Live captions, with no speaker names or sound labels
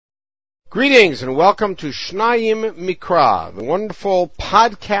Greetings and welcome to Shnayim Mikra, the wonderful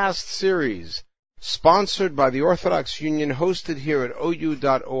podcast series sponsored by the Orthodox Union, hosted here at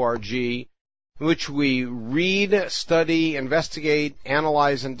ou.org, in which we read, study, investigate,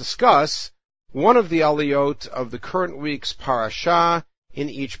 analyze, and discuss one of the aliyot of the current week's parasha in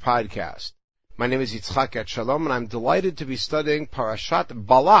each podcast. My name is Yitzchak at Shalom, and I'm delighted to be studying Parashat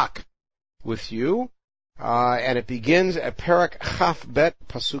Balak with you. And it begins at Parak Chaf Bet,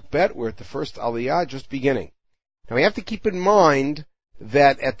 Pasuk Bet. We're at the first aliyah, just beginning. Now we have to keep in mind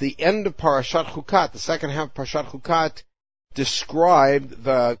that at the end of Parashat Chukat, the second half of Parashat Chukat, described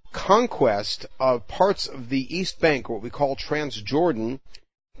the conquest of parts of the East Bank, or what we call Transjordan,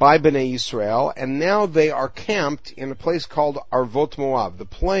 by Bnei Yisrael, and now they are camped in a place called Arvot Moab, the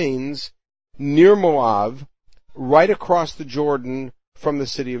plains near Moab, right across the Jordan from the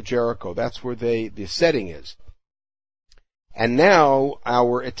city of Jericho. That's where the setting is. And now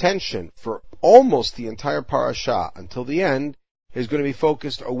our attention for almost the entire parasha until the end is going to be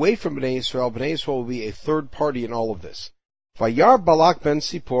focused away from Bnei Yisrael. Bnei Yisrael will be a third party in all of this. Vayar Balak ben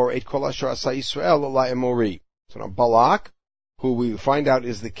Sipor et kol asher asa Yisrael la'emori. So now Balak, who we find out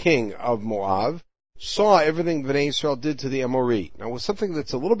is the king of Moab, saw everything Bnei Yisrael did to the Amori. Now, with something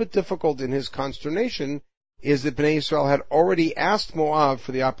that's a little bit difficult in his consternation is that Bnei Yisrael had already asked Moab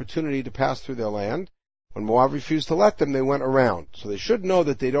for the opportunity to pass through their land. When Moab refused to let them, they went around. So they should know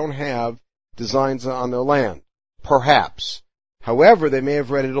that they don't have designs on their land. Perhaps. However, they may have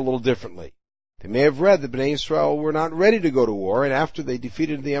read it a little differently. They may have read that Bnei Yisrael were not ready to go to war, and after they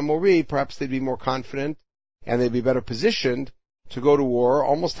defeated the Amori, perhaps they'd be more confident and they'd be better positioned to go to war,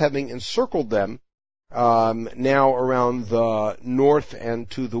 almost having encircled them now around the north and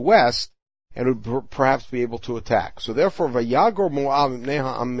to the west, and would perhaps be able to attack. So therefore, Vayagor Moab Mipnei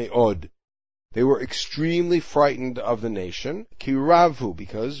Ha'am Me'od. They were extremely frightened of the nation, Kiravu,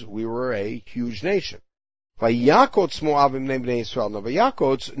 because we were a huge nation. Vayakots Moab Mipnei Bnei Yisrael. Now,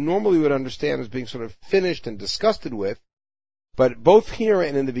 Vayakots normally would understand as being sort of finished and disgusted with, but both here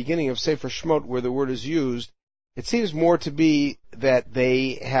and in the beginning of Sefer Shemot, where the word is used, it seems more to be that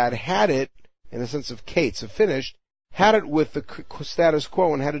they had it, in the sense of kates, of finished, had it with the status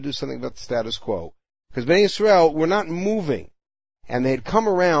quo and had to do something about the status quo. Because Bnei Yisrael were not moving. And they had come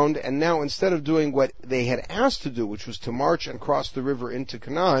around, and now instead of doing what they had asked to do, which was to march and cross the river into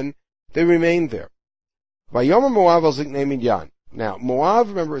Canaan, they remained there. Vayomer Moab al Ziknei Midyan. Now, Moab,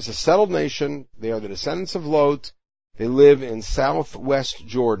 remember, is a settled nation. They are the descendants of Lot. They live in southwest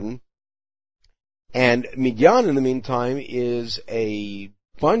Jordan. And Midyan, in the meantime, is a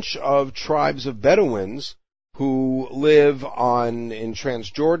bunch of tribes of Bedouins who live in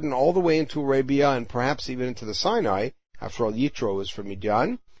Transjordan all the way into Arabia and perhaps even into the Sinai. After all, Yitro is from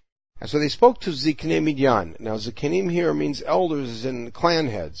Midyan. And so they spoke to Ziknei Midyan. Now, Zikanim here means elders, as in clan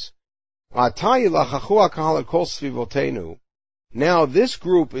heads. Now, this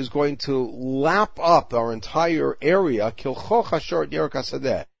group is going to lap up our entire area,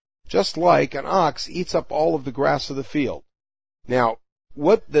 just like an ox eats up all of the grass of the field. Now,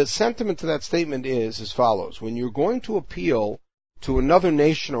 what the sentiment to that statement is as follows. When you're going to appeal to another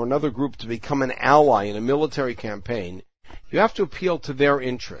nation or another group to become an ally in a military campaign, you have to appeal to their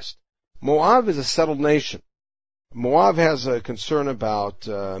interest. Moab is a settled nation. Moab has a concern about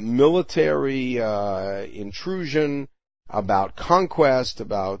military intrusion, about conquest,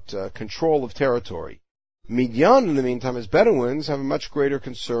 about control of territory. Midyan, in the meantime, as Bedouins, have a much greater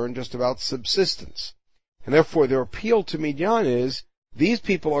concern just about subsistence. And therefore, their appeal to Midyan is, these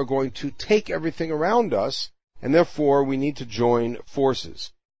people are going to take everything around us, and therefore we need to join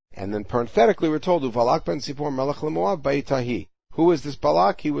forces. And then parenthetically we're told, Balak ben Sipor melech leMoab ba'itahi. Who is this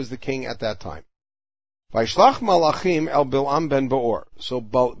Balak? He was the king at that time. Vaishlach malachim el Bilam ben Beor. So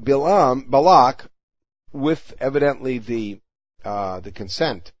Balak, with evidently the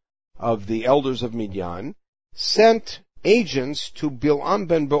consent of the elders of Midyan, sent agents to Bilam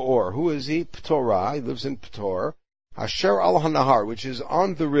ben Beor. Who is he? Ptorah. He lives in Ptor. Asher al Hanahar, which is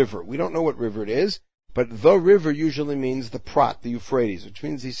on the river. We don't know what river it is, but the river usually means the Prat, the Euphrates, which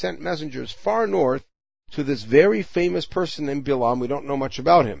means he sent messengers far north to this very famous person named Bilam. We don't know much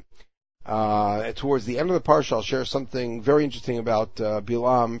about him. Towards the end of the parsha, I'll share something very interesting about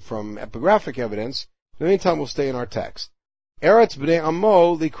Bilam from epigraphic evidence. In the meantime, we'll stay in our text. Eretz b'nei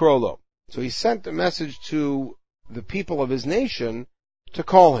Amo likrolo. So he sent a message to the people of his nation to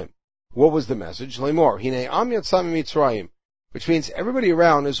call him. What was the message? Lemor, Hine Am Yatzam Mitzrayim, which means everybody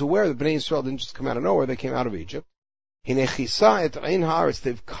around is aware that Bnei Yisrael didn't just come out of nowhere, they came out of Egypt. Hine Chisa et Ein Haaretz,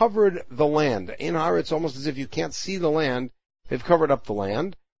 they've covered the land. Ein Haaretz, almost as if you can't see the land, they've covered up the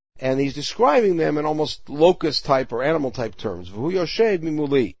land. And he's describing them in almost locust type or animal type terms. V'hu yoshev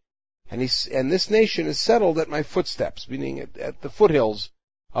mimuli. and this nation is settled at my footsteps, meaning at the foothills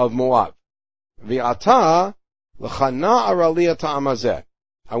of Moab. V'ata l'chana araliyah ta'amazeh.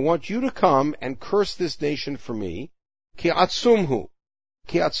 I want you to come and curse this nation for me. Ki atzumhu.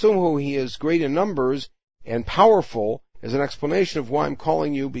 Ki atzumhu, he is great in numbers and powerful, is an explanation of why I'm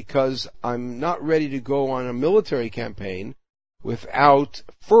calling you, because I'm not ready to go on a military campaign without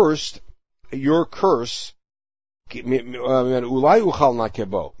first your curse, meaning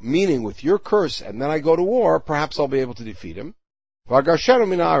with your curse, and then I go to war, perhaps I'll be able to defeat him. And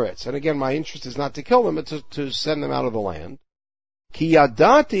again, my interest is not to kill them, but to send them out of the land.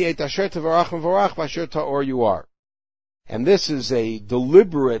 And this is a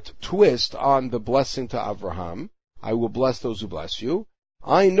deliberate twist on the blessing to Avraham. I will bless those who bless you.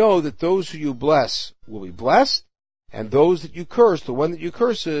 I know that those who you bless will be blessed, and those that you curse, the one that you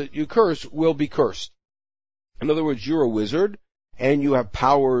curse will be cursed. In other words, you're a wizard, and you have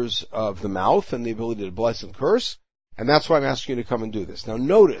powers of the mouth and the ability to bless and curse, and that's why I'm asking you to come and do this. Now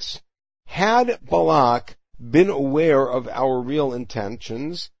notice, had Balak been aware of our real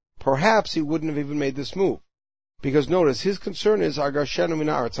intentions, perhaps he wouldn't have even made this move. Because notice, his concern is, Argashenu min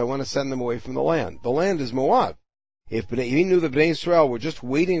haaretz, I want to send them away from the land. The land is Moab. If he knew that Bnei Israel were just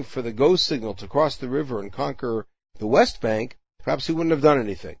waiting for the go signal to cross the river and conquer the West Bank, perhaps he wouldn't have done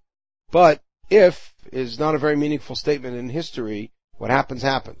anything. But if is not a very meaningful statement in history, what happens,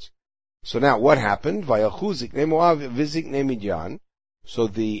 happens. So now, what happened? Vayalchu ziknei Moab v'ziknei Midyan. So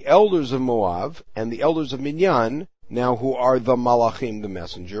the elders of Moab and the elders of Midyan, now who are the Malachim, the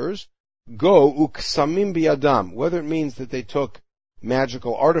messengers, go uksamim biyadam, whether it means that they took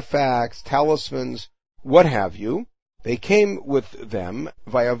magical artifacts, talismans, what have you. They came with them,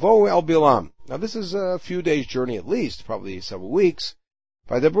 vayavo el Bilam. Now this is a few days' journey at least, probably several weeks.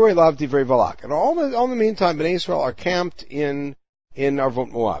 Vaydabrei lav divrei Balak. And all the meantime, Bnei Israel are camped in Arvot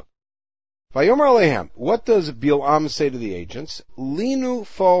Moab. Vayomer alehem. What does Bilam say to the agents? Linu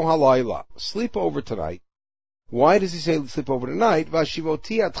fo halayla. Sleep over tonight. Why does he say sleep over tonight?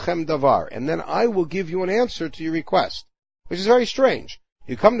 Vashivoti atchem davar. And then I will give you an answer to your request. Which is very strange.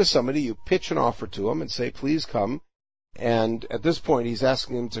 You come to somebody, you pitch an offer to him and say, please come. And at this point, he's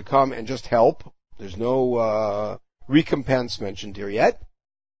asking him to come and just help. There's no recompense mentioned here yet.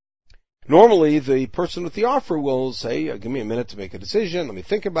 Normally, the person with the offer will say, give me a minute to make a decision, let me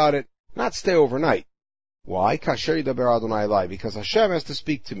think about it, not stay overnight. Why? Kasher yidaber Adonai elai, because Hashem has to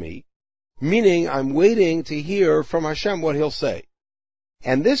speak to me, meaning I'm waiting to hear from Hashem what he'll say.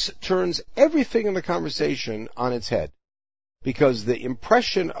 And this turns everything in the conversation on its head. Because the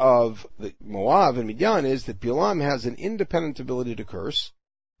impression of the Moab and Midyan is that Bilam has an independent ability to curse.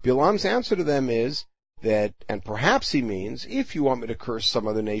 Bilam's answer to them is that, and perhaps he means, if you want me to curse some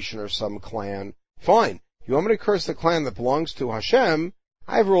other nation or some clan, fine. If you want me to curse the clan that belongs to Hashem,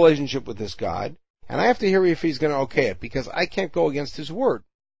 I have a relationship with this God, and I have to hear if he's going to okay it, because I can't go against his word.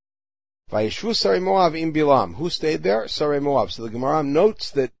 Vayeshvu Sarei Moab im Bilam. Who stayed there? Sarei Moab. So the Gemara notes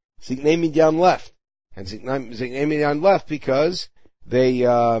that Ziknei Midyan left. And Ziknei Midyan left because they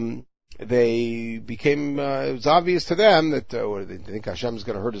became, it was obvious to them that they think Hashem is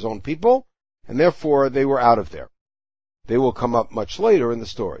going to hurt his own people, and therefore they were out of there. They will come up much later in the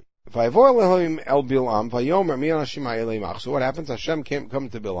story. So what happens? Hashem come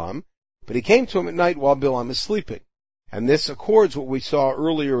to Bilam, but he came to him at night while Bilam is sleeping. And this accords what we saw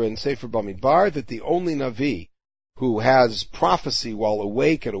earlier in Sefer Bamidbar, that the only Navi who has prophecy while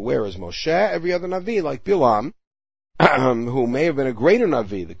awake and aware is Moshe. Every other Navi, like Bilam, who may have been a greater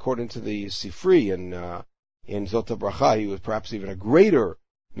Navi, according to the Sifri in Zot HaBracha, he was perhaps even a greater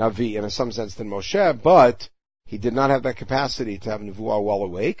Navi in some sense than Moshe, but he did not have that capacity to have Nevuah while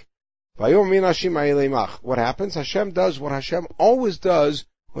awake. What happens? Hashem does what Hashem always does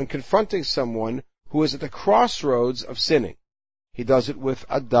when confronting someone who is at the crossroads of sinning. He does it with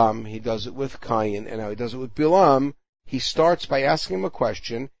Adam, he does it with Cain, and now he does it with Bilam. He starts by asking him a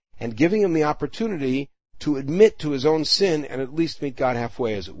question and giving him the opportunity to admit to his own sin and at least meet God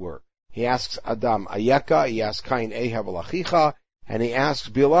halfway, as it were. He asks Adam, Ayeka, he asks Cain, Ehav alachicha, and he asks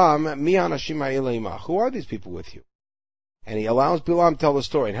Bilam, Mi anashim ha'elema, who are these people with you? And he allows Bilam to tell the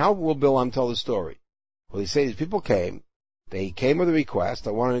story. And how will Bilam tell the story? Well, he says, these people came, they came with a request,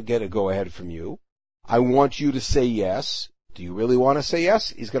 I want to get a go-ahead from you, I want you to say yes. Do you really want to say yes?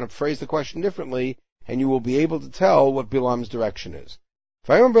 He's going to phrase the question differently, and you will be able to tell what Bilam's direction is.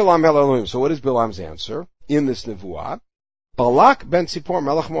 So what is Bilam's answer in this nevuah? Balak ben Tzipor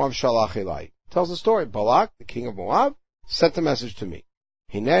melech Moab shalach elai. Tells the story. Balak, the king of Moab, sent a message to me.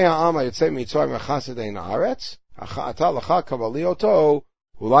 Hinei ha'am hayotzei mitzrayim echased ein haaretz, ata lecha kavali oto,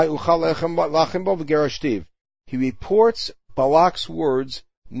 ulai uchal lachem bo v'gerashtiv. He reports Balak's words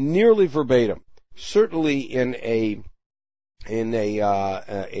nearly verbatim. Certainly in a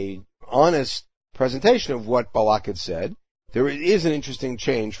honest presentation of what Balak had said. There is an interesting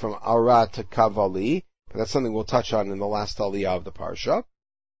change from Ara to Kavali, but that's something we'll touch on in the last aliyah of the parsha.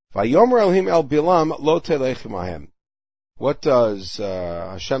 Vayomer Elohim el Bilam lo telech imahem. What does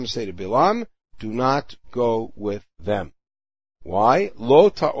Hashem say to Bilam? Do not go with them. Why? Lo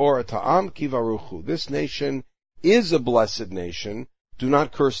ta'or ta'am kivaruchu. This nation is a blessed nation. Do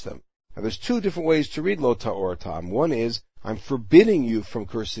not curse them. Now there's two different ways to read lo ta'or ta'am. One is, I'm forbidding you from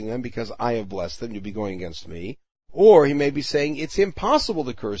cursing them because I have blessed them. You'll be going against me. Or he may be saying it's impossible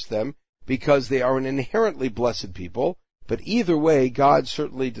to curse them because they are an inherently blessed people. But either way, God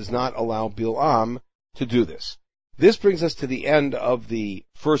certainly does not allow Bilam to do this. This brings us to the end of the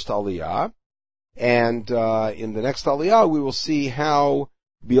first aliyah. And in the next aliyah, we will see how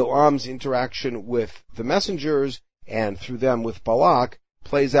Bilam's interaction with the messengers and through them with Balak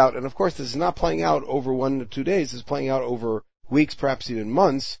plays out. And of course, this is not playing out over 1 to 2 days. It's playing out over weeks, perhaps even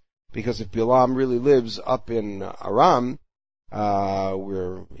months, because if Bilam really lives up in Aram,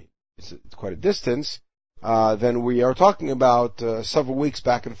 where it's quite a distance, then we are talking about several weeks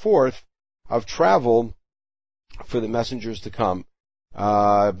back and forth of travel for the messengers to come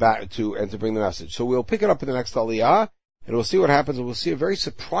back to bring the message. So we'll pick it up in the next aliyah, and we'll see what happens, and we'll see a very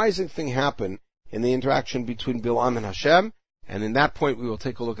surprising thing happen in the interaction between Bilam and Hashem, and in that point we will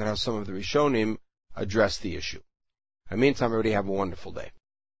take a look at how some of the Rishonim address the issue. In the meantime, everybody have a wonderful day.